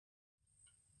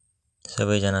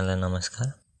सबैजनालाई नमस्कार।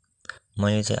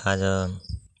 मैले चाहिँ आज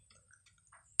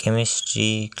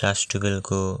केमिस्ट्री क्लास 12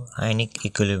 को आयोनिक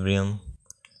इक्विलिब्रियम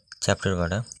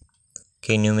च्याप्टरबाट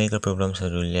केही न्यूमेरिकल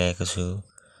प्रब्लम्सहरु ल्याएको छु।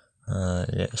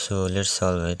 सो लेट्स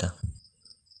सल्भ है त।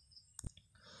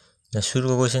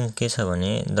 सुरुको क्वेशन के छ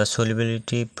भने the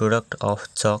solubility product of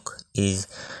Chak is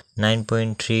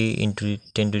 9.3 into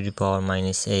 10 to the power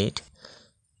minus 8.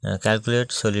 Calculate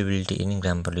solubility in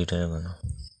gram per litre भनौं।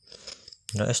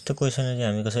 र यस्तो क्वेशनले चाहिँ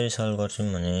हामी कसरी सल्भ गर्छौं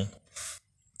भने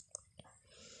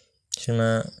यसमा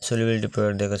सोल्युबिलिटी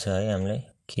प्रोडक्ट दिएको छ है, हामीलाई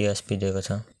केएसपी दिएको छ।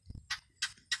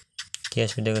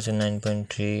 केएसपी दिएको छ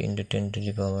 9.3 into 10 to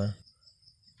the power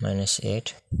minus 8.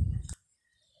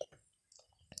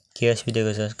 Ksp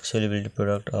दिएको छ सोल्युबिलिटी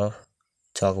प्रोडक्ट अफ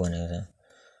चक भनेको छ है।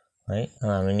 अब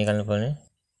हामीले निकाल्नु पर्ने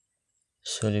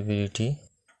solubility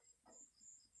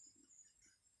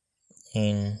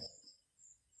in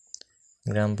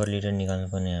gram per litre निकाल्नु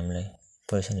पर्ने हामीलाई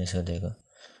क्वेशनले सोधेको।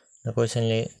 र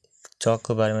क्वेशनले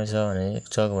चकको बारेमा छ भने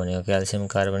चक भनेको क्याल्सियम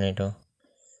कार्बोनेट हो,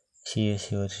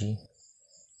 CaCO3।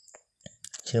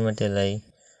 सुरुमा त्यसलाई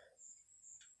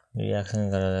रिएक्सन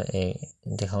गरेर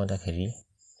देखाउँदाखेरि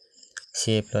Ca++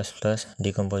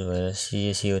 डिकम्पोज भएर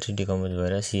CaCO3 डिकम्पोज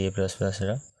भएर Ca++ र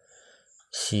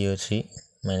CO3-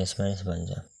 बन्छ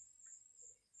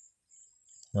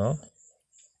हो।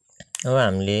 अब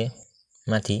हामीले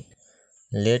माथि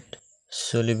let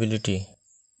solubility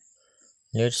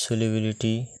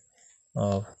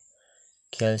of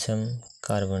calcium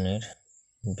carbonate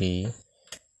be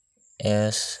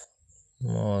S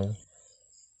mol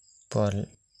per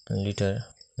liter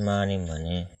मानिम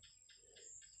भने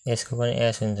यसको पनि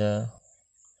S हुन्छ,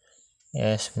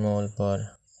 S mol per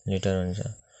liter हुन्छ,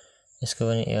 यसको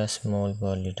पनि S mol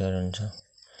per liter हुन्छ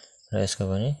र यसको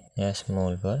पनि S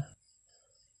mol per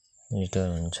liter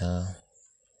हुन्छ हो।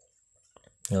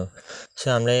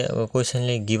 सो हामीलाई अब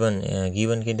क्वेशनले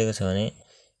गिवन के दिएको छ भने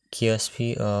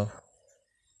केएसपी अफ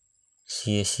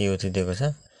CaCO3 दिएको छ।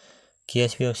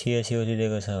 केएसपी अफ CaCO3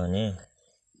 दिएको छ भने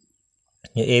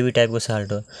यो एबी टाइपको साल्ट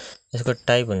हो। यसको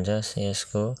टाइप हुन्छ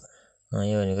यसको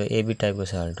यो भनेको एबी टाइपको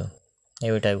साल्ट हो।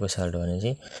 एबी टाइपको साल्ट हो भने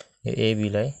चाहिँ यो एबी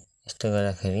लाई यस्तो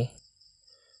गर्दाखेरि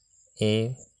A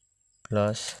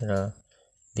प्लस र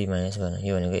B माइनस भन्नु।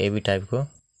 यो भनेको एबी टाइपको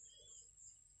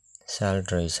साल्ट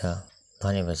रहेछ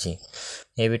भनेपछि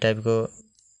एबी टाइपको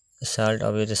साल्ट,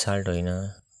 अब यो चाहिँ साल्ट होइन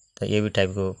त एबी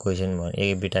टाइपको क्वेशन भयो,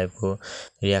 एबी टाइपको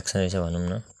रिएक्सन रहेछ भनौं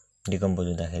न डिकम्पोज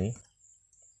हुँदाखेरि।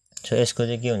 सो यसको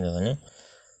चाहिँ के हुन्छ भने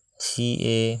Ca++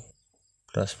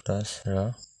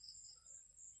 र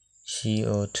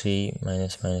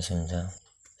CO3- हुन्छ।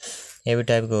 एबी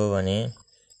टाइपको हो भने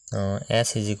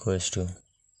S =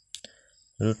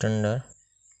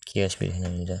 √KSP लेख्न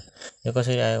मिल्छ। यो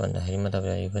कसरी आयो भन्दाखेरि म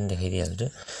तपाईलाई यो पनि देखाइदिहाल्छु।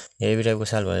 यो एबी टाइपको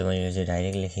साल्ट भयो मैले यो चाहिँ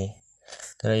डाइरेक्ट लेखे।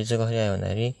 तर यो चाहिँ कसरी आयो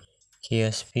भन्दाखेरि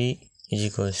KSP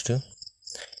 =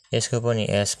 यसको पनि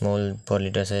S मोल पर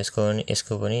लिटर छ,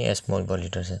 यसको पनि S मोल पर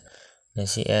लिटर छ।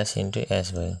 भनेपछि S *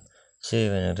 S भयो। सो यो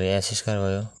भनेको S²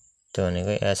 भयो। त्यो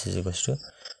भनेको S =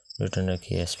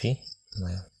 √KSP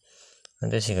भयो। अनि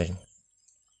त्यसैगरी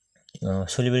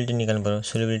सोल्युबिलिटी निकाल्नु पर्यो।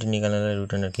 Solubility निकाल्नलाई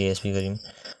 √KSP गरिम।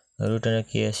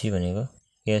 √KSP भनेको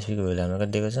KSP को भ्यालु हाम्रो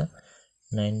कति दिएको छ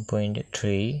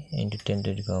 9.3 into 10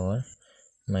 to the power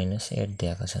minus 8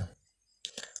 दिएको छ।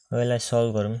 अब यसलाई सल्भ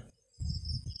गरौँ।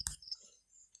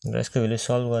 र यसको भ्यालु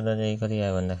सल्भ गर्दा चाहिँ कति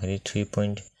आयो भन्दाखेरि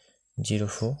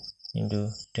 3.04 into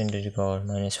 10 to the power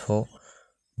minus 4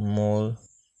 मोल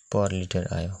पर लिटर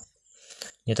आयो।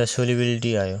 यो त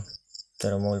सोल्युबिलिटी आयो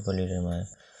तर मोल पर लिटरमा आयो।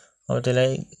 अब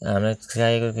त्यसलाई हामीलाई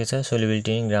चाहिएको के छ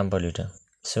solubility in gram per litre.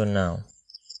 So now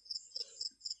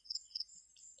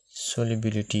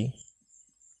solubility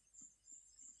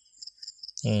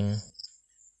in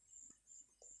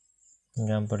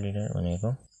gram per litre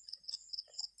भनेको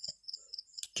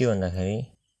के भन्दाखेरि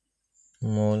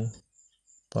मोल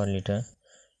per litre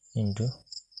into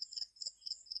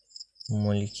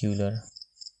molecular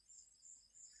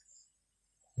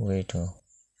weight हो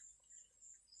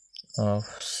अफ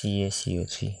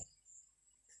CaCO3।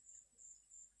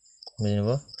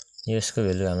 बुझ्नुभयो? यसको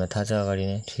भ्यालु हामीलाई थाहा छ अगाडि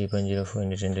नै 3.04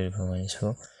 into 10 to the power minus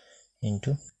 4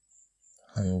 into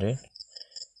 100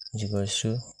 =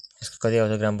 यसको कति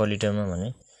आउँछ ग्राम पर लिटरमा भने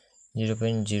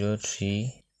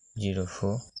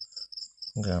 0.0304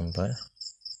 ग्राम पर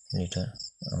लिटर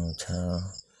आउँछ।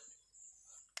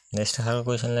 यस्तो खालको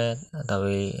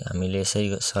क्वेशनलाई हामीले यसरी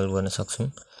सल्भ गर्न सक्छौं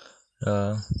र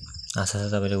आशा छ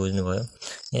तपाईले बुझ्नुभयो।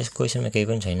 यस क्वेशनमा केही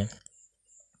पनि छैन।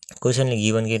 क्वेशनले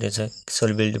गिवन के दिएको छ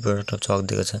सोल्युबिलिटी प्रोडक्ट अफ चक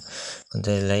दिएको छ।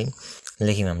 त्यसलाई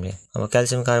लेख्यौं हामीले। अब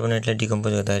क्याल्सियम कार्बोनेटलाई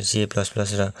डिकम्पोज गर्दा Ca++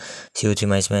 र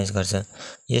CO3- गर्छ।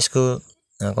 यसको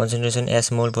कन्सन्ट्रेसन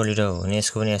S मोल पर लिटर हो भने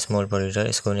यसको पनि S मोल पर लिटर,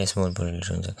 यसको पनि S मोल पर लिटर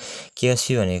हुन्छ।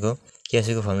 KSP भनेको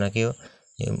KSP को फर्मुला के हो?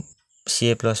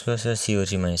 Ca++ र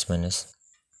CO3-।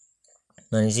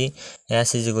 भनेपछि S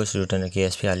 = रुट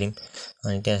KSP हाल्यौं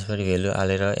अनि त्यसपछि भ्यालु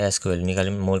हालेर S को भ्यालु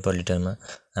निकाल्यौं मोल पर लिटरमा।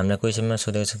 हामीलाई क्वेशनमा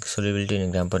सोधेको छ solubility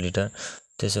in gram per litre.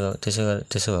 त्यसो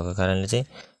भएको कारणले चाहिँ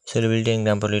solubility in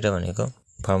gram per litre भनेको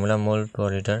फर्मुला मोल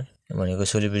पर लिटर भनेको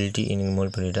सोल्युबिलिटी इन मोल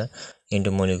per litre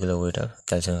into molecular weight of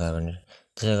calcium carbonate.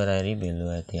 त्यसो गर्दाखेरि भ्यालु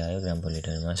यति आयो ग्राम पर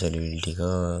लिटरमा सोल्युबिलिटीको।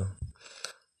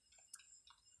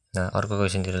 अर्को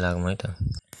क्वेशनतिर लागौँ है त।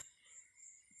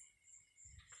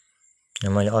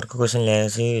 मैले अर्को क्वेशन ल्याएको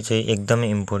छु, यो चाहिँ एकदमै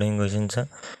इम्पोर्टेन्ट क्वेशन छ।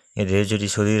 यो धेरैचोटि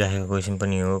सोधिराखेको क्वेशन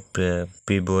पनि हो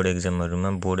प्री बोर्ड एक्जामहरुमा,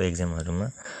 बोर्ड एक्जामहरुमा,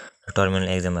 टर्मिनल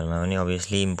एक्जामहरुमा पनि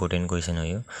अभियसली इम्पोर्टेन्ट क्वेशन हो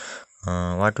यो।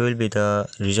 What will be the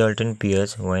resultant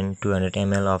pH when 200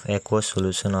 ml of aqueous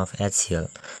solution of HCl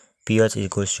pH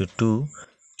 = 2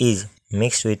 is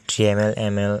mixed with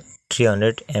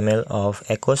 300 ml of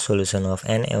aqueous solution of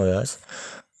NaOH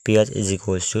pH =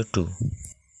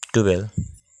 12.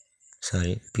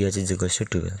 Sorry, pH =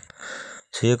 12.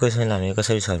 So यो क्वेशनलाई हामी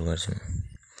कसरी solve गर्छौं?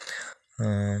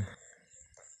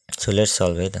 So let's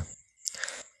solve है त।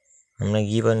 हामीलाई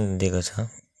given दिएको छ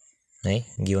है,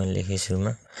 गिवन लेखे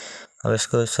सुरुमा। अब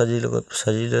यसको सजिलो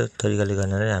तरिकाले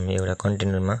गर्नलाई हामी एउटा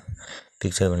कन्टेनरमा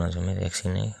पिक्चर बनाउँछौं है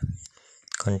एकछिन है।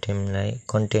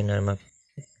 कन्टेनरमा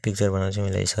पिक्चर बनाउँछौं,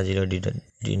 यसलाई सजिलो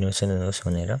डिनोसन होस्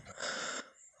भनेर।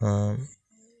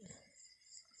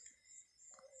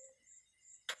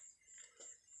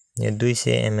 यो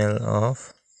 200 ml of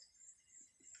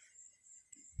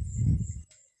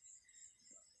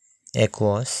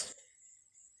aqueous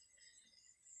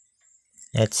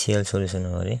HCl solution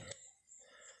हो अरे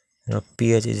र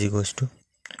pH =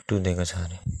 2 दिएको छ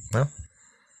अरे हो।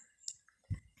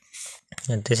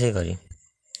 त्यसैगरी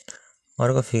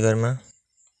अर्को फिगरमा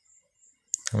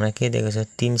हामीलाई के दिएको छ?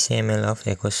 300 ml of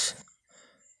aqueous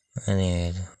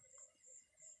NaOH।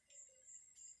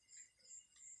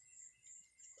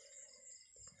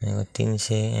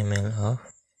 300 ml of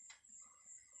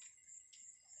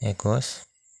aqueous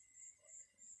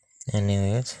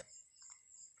NaOH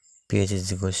pH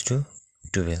 =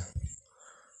 12।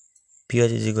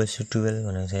 pH = 12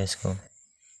 भनेको छ यसको।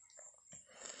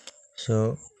 सो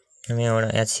हामी एउटा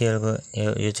HCl को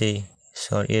यो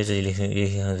चाहिँ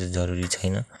लेख्न जरुरी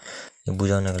छैन। यो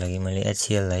बुझाउनको लागि मैले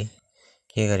HCl लाई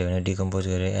के गरे भने डिकम्पोज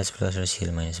गरेर H+ र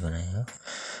Cl- बनाए हो।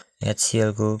 HCl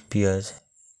को pH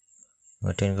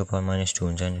 10⁻²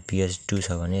 हुन्छ अनि pH 2 छ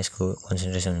भने यसको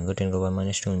कन्सन्ट्रेसन भनेको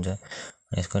 10⁻² हुन्छ।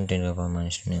 यसको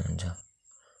 10⁻² नै हुन्छ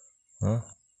हो।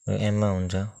 र m मा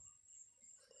हुन्छ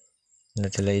र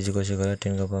त्यसलाई इक्वल गरेर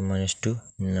 10⁻²।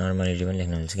 नर्मालिटी पनि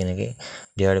लेख्न हुन्छ किनकि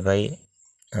divide by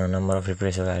number of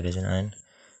repressor hydrogen ion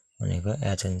भनेको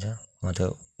H हुन्छ। मतलब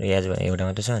H एउटा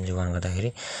मात्र छ अनि 1 गर्दाखेरि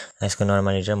यसको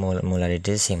नर्मालिटी र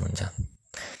मोलारिटी सेम हुन्छ।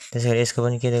 त्यसैगरी यसको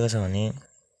पनि के दिएको छ भने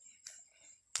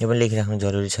यो पनि लेखिराख्नु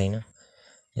जरुरी छैन।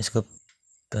 यसको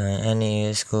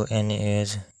NaOH को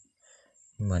NaOH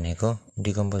भनेको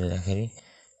डिकम्पोज हुँदाखेरि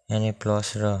Na+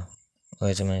 र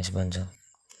OH- बन्छ।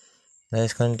 र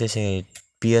यसको पनि त्यसैगरी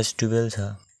pH 12 छ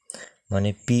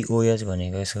भने POH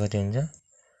भनेको यसको कति हुन्छ?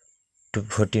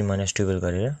 14 - 12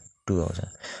 गरेर 2 आउँछ।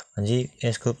 अनि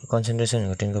यसको कन्सन्ट्रेसन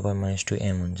भनेको 10⁻²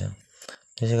 m हुन्छ।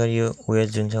 त्यसैगरी यो OH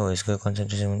जुन छ यसको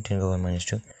कन्सन्ट्रेसन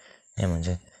 10⁻² m हुन्छ।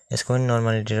 यसको पनि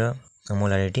नर्मालिटी र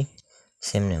मोलारिटी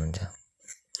सेम नै हुन्छ।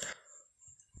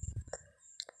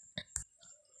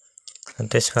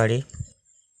 त्यसपछि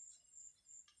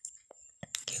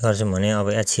के गर्छौं भने अब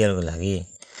HCl को लागि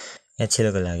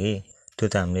त्यो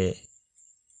त हामीले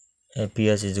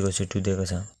pH = 2 दिएको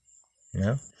छ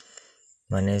हैन।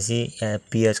 भनेपछि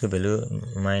pH को भ्यालु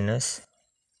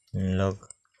 -log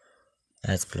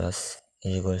H+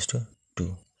 = 2।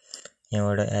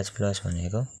 यहाँबाट H+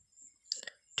 भनेको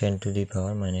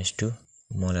 10⁻²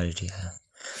 मोलारिटी आयो।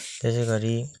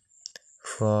 त्यसैगरी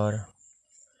फर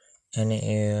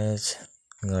NaOH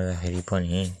गर्दाखेरि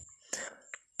पनि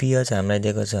pH हामीलाई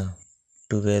दिएको छ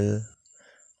 12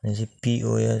 भनेपछि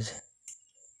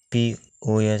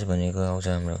POH भनेको आउँछ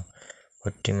हाम्रो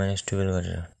 14 - 12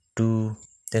 गरेर 2।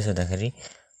 त्यसो हुँदाखेरि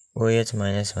OH-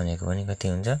 भनेको पनि कति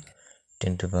हुन्छ?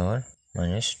 10⁻²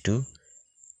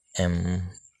 m।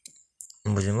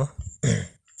 बुझ्नुभयो?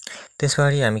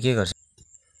 त्यसपछि हामी के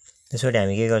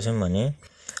गर्छौं भने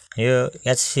यो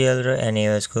HCl र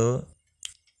NaOH को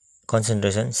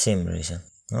कन्सन्ट्रेसन सेम रहेछ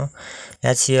हो।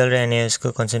 HCl र NaOH को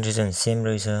कन्सन्ट्रेसन सेम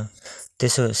रहेछ।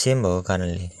 त्यसो सेम भएको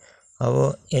कारणले अब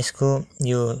यसको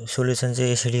यो सोलुसन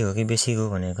चाहिँ एसिडिक हो कि बेसिक हो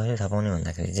भनेर कसरी थाहा पाउने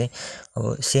भन्दाखेरि चाहिँ अब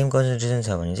सेम कन्सन्ट्रेसन छ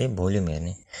भने चाहिँ भोल्युम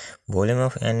हेर्ने। भोल्युम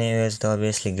अफ NaOH त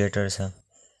अभियसली ग्रेटर छ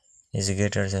इज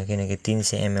ग्रेटर छ किनकि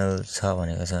 300 ml छ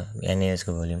भनेको छ NaOH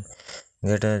को भोल्युम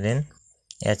ग्रेटर देन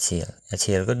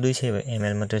HCl को 200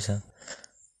 ml मात्रै छ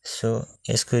सो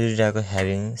यसको दुईटाको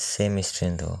ह्याभिङ सेम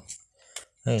स्ट्रेन्थ हो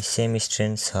है सेम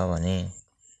स्ट्रेन्थ छ भने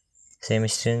सेम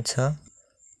स्ट्रेन्थ छ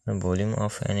र भोल्युम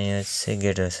अफ NaOH चाहिँ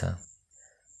ग्रेटर छ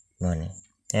भने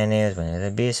NaOH भनेको त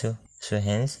बेस हो so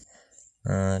hence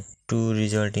to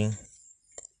resulting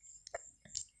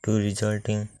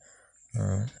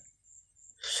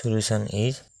solution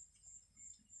is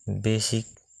basic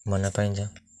भन्न पाइन्छ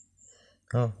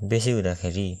हो बेसिक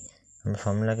हुँदाखेरि हाम्रो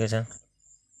फर्मुला के छ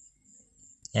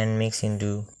n mix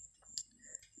into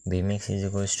b mix is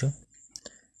equals to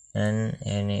n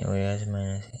NaOH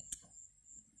minus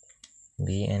b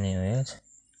NaOH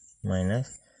minus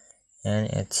n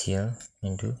HCl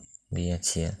into b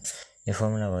HCl यो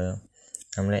फर्मुला भयो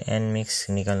हामीलाई n mix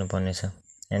निकाल्नु पर्ने छ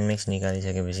n mix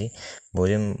निकालिसकेपछि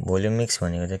भोल्युम मिक्स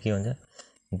भनेको चाहिँ के हुन्छ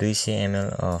 200 ml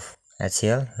of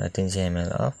HCl र 300 ml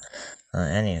of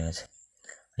NaOH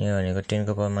यो भनेको 10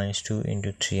 को power -2 into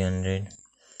 300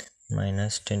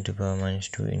 minus 10 to power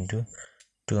 -2 into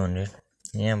 200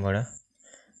 यहाँबाट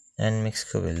n mix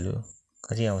को भ्यालु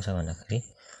कति आउँछ भन्दाखेरि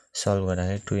सल्भ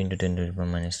गर्दाखेरि 2 into 10 to the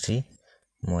power -3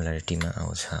 molarity मा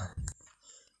आउँछ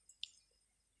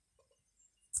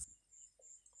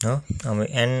हो अब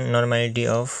n नर्मालिटी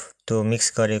अफ त्यो मिक्स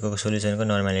गरेको सोलुसन को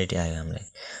नर्मालिटी आयो हामीलाई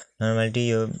नर्मालिटी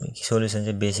यो सोलुसन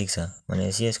चाहिँ बेसिक छ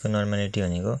भनेपछि यसको नर्मालिटी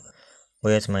भनेको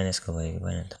OH माइनस को भयो कि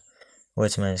भएन त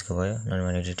OH माइनस को भयो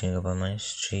नर्मालिटी 10 को पावर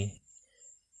 -3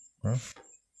 हो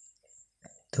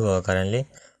त्यो भएको कारणले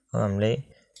अब हामीलाई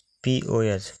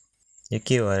POH यो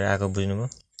के भएर आको बुझ्नुभयो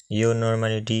यो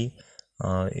नर्मालिटी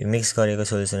मिक्स गरेको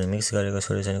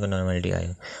सोलुसनको नर्मालिटी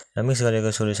आयो र मिक्स गरेको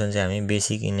सोलुसन चाहिँ हामी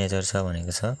बेसिक इन नेचर छ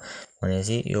भनेको छ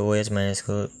भनेपछि यो OH माइनस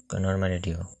को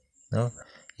नर्मालिटी हो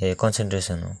यो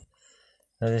कन्सन्ट्रेसन हो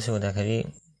र त्यसो हुँदाखेरि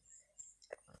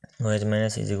OH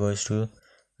minus is equals to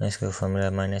यसको फर्मुला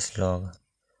माइनस लग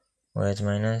OH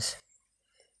माइनस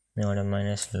यहाँबाट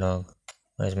माइनस लग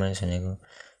OH माइनस भनेको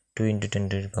 2 into 10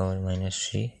 to the power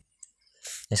 -3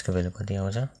 यसको भ्यालु कति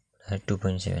आउँछ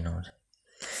 2.7 आउँछ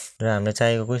र हामीले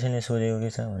चाहेको क्वेशनले सोधेको के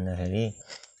छ भन्दाखेरि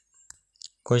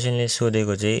क्वेशनले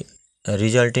सोधेको चाहिँ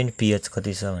रिजल्टेन्ट pH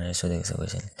कति छ भनेर सोधेको छ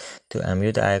क्वेशन त्यो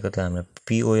हाम्रो त आएको त हाम्रो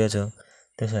POH हो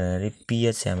त्यसैले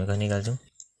pH चाहिँ हामी कति निकाल्छौं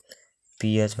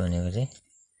pH भनेको चाहिँ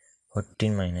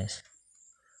 14 minus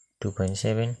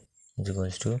 2.7 is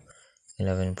equals to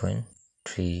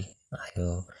 11.3 आयो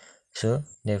so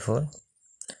therefore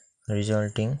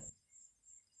resulting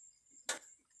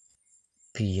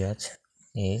pH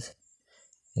is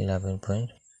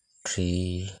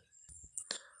 11.3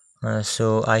 so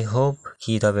I hope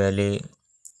कि तपाईहरुले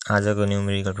आजको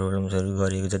न्यूमेरिकल प्रब्लम्सहरु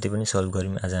गरेको जति पनि सल्भ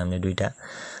गर्यौं आज हामीले दुईटा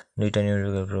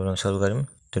न्यूमेरिकल प्रब्लम सल्भ गर्यौं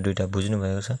त्यो दुईटा बुझ्नु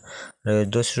भएको छ र यो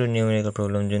दोस्रो न्यूमेरिकल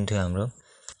प्रब्लम जुन थियो हाम्रो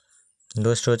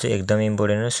दोस्रो चाहिँ एकदमै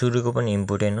इम्पोर्टेन्ट हो सुरुको पनि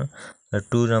इम्पोर्टेन्ट हो र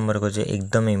 2 नम्बरको चाहिँ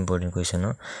एकदमै इम्पोर्टेन्ट क्वेशन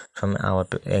हो from our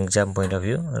exam point of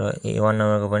view र 1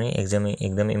 नम्बरको पनि एकदमै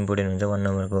इम्पोर्टेन्ट हुन्छ 1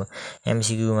 नम्बरको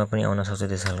एमसीक्यू मा पनि आउन सक्छ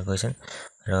त्यस खालको क्वेशन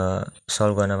र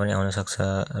सल्भ गर्न पनि आउन सक्छ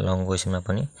लङ क्वेशनमा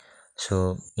पनि so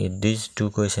these two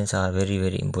questions are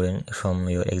very important from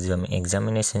your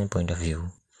examination point of view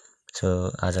so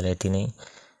आजलाई यति नै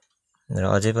र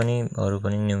अझै पनि अरु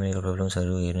पनि न्यूमेरिकल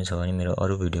प्रब्लम्सहरु हेर्नु छ भने मेरो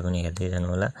अरु भिडियो पनि हेर्दै जानु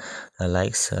होला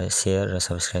लाइक शेयर र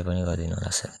सब्स्क्राइब पनि गरिदिनु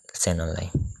होला च्यानललाई